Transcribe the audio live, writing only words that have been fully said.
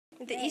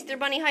Did the Easter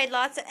Bunny hide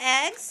lots of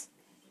eggs?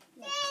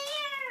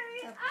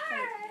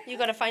 You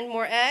gotta find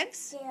more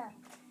eggs? Yeah.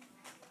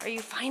 Are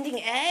you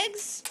finding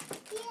eggs?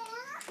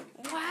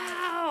 Yeah.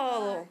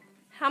 Wow.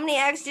 How many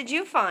eggs did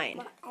you find?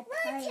 1,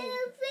 2,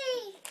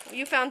 3.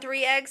 You found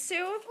 3 eggs,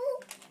 Sue?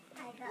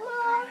 I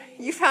got 5.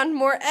 You found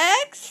more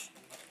eggs?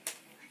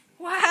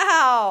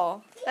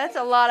 Wow. That's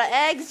a lot of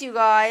eggs, you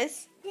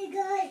guys.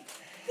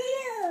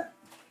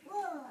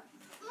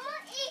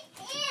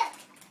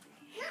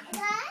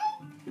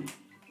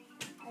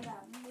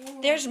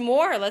 There's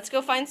more. Let's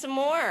go find some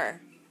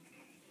more.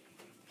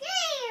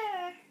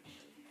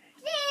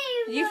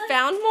 You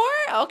found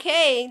more?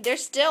 Okay,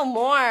 there's still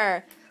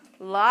more.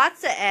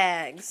 Lots of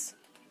eggs.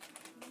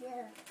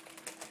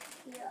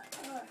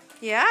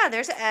 Yeah,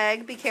 there's an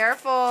egg. Be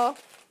careful.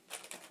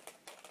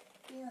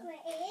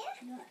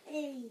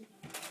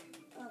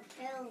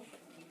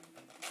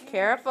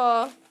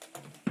 Careful.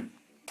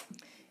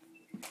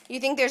 You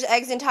think there's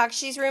eggs in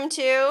Takashi's room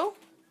too?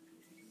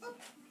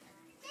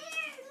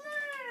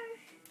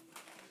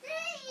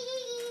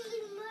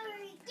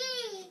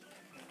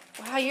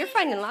 Wow, you're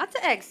finding lots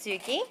of eggs,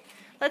 Suki.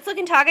 Let's look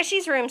in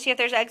Takashi's room, see if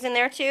there's eggs in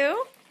there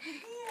too.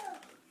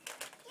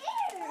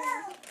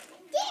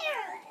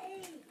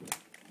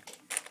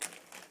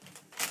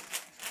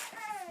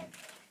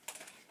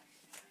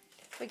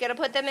 We gotta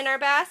put them in our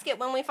basket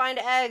when we find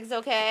eggs,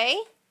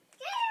 okay?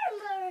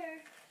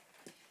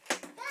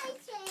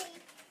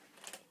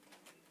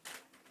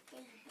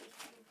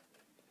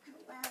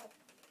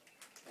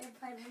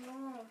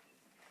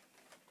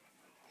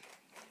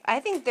 I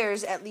think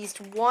there's at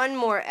least one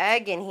more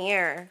egg in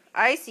here.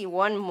 I see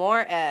one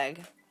more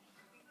egg.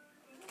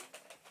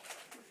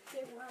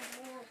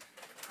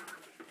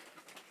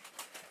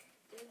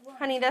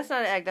 Honey, that's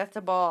not an egg, that's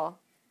a ball.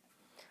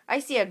 I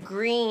see a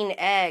green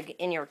egg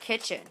in your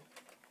kitchen.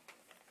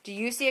 Do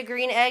you see a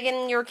green egg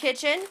in your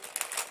kitchen?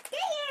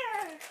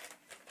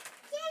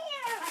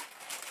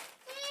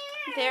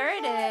 There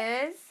it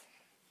is.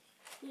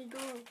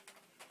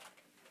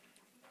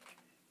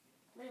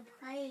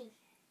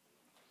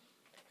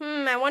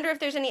 I wonder if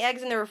there's any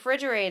eggs in the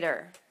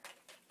refrigerator.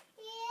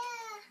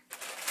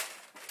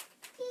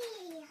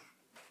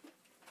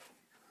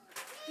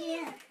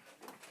 Yeah.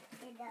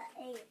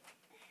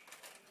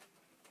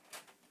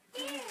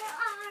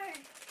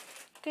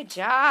 Good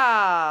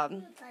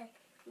job.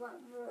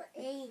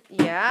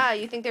 Yeah,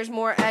 you think there's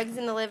more eggs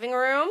in the living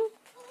room?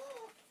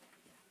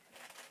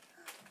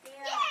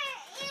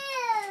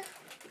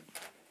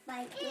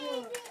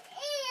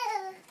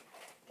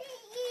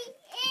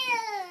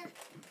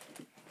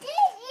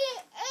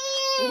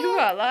 You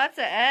got lots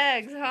of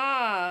eggs,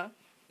 huh?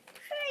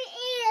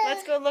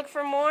 Let's go look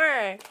for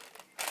more.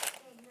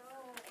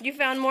 You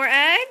found more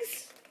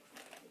eggs?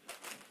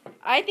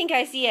 I think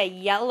I see a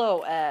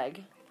yellow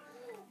egg.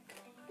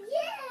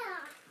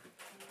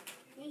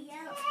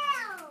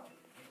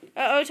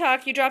 Uh-oh,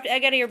 Talk, you dropped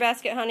egg out of your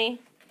basket, honey.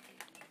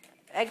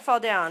 Egg fall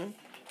down.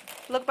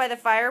 Look by the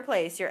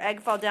fireplace. Your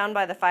egg fall down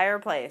by the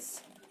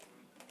fireplace.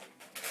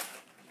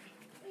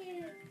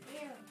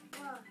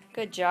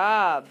 Good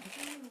job.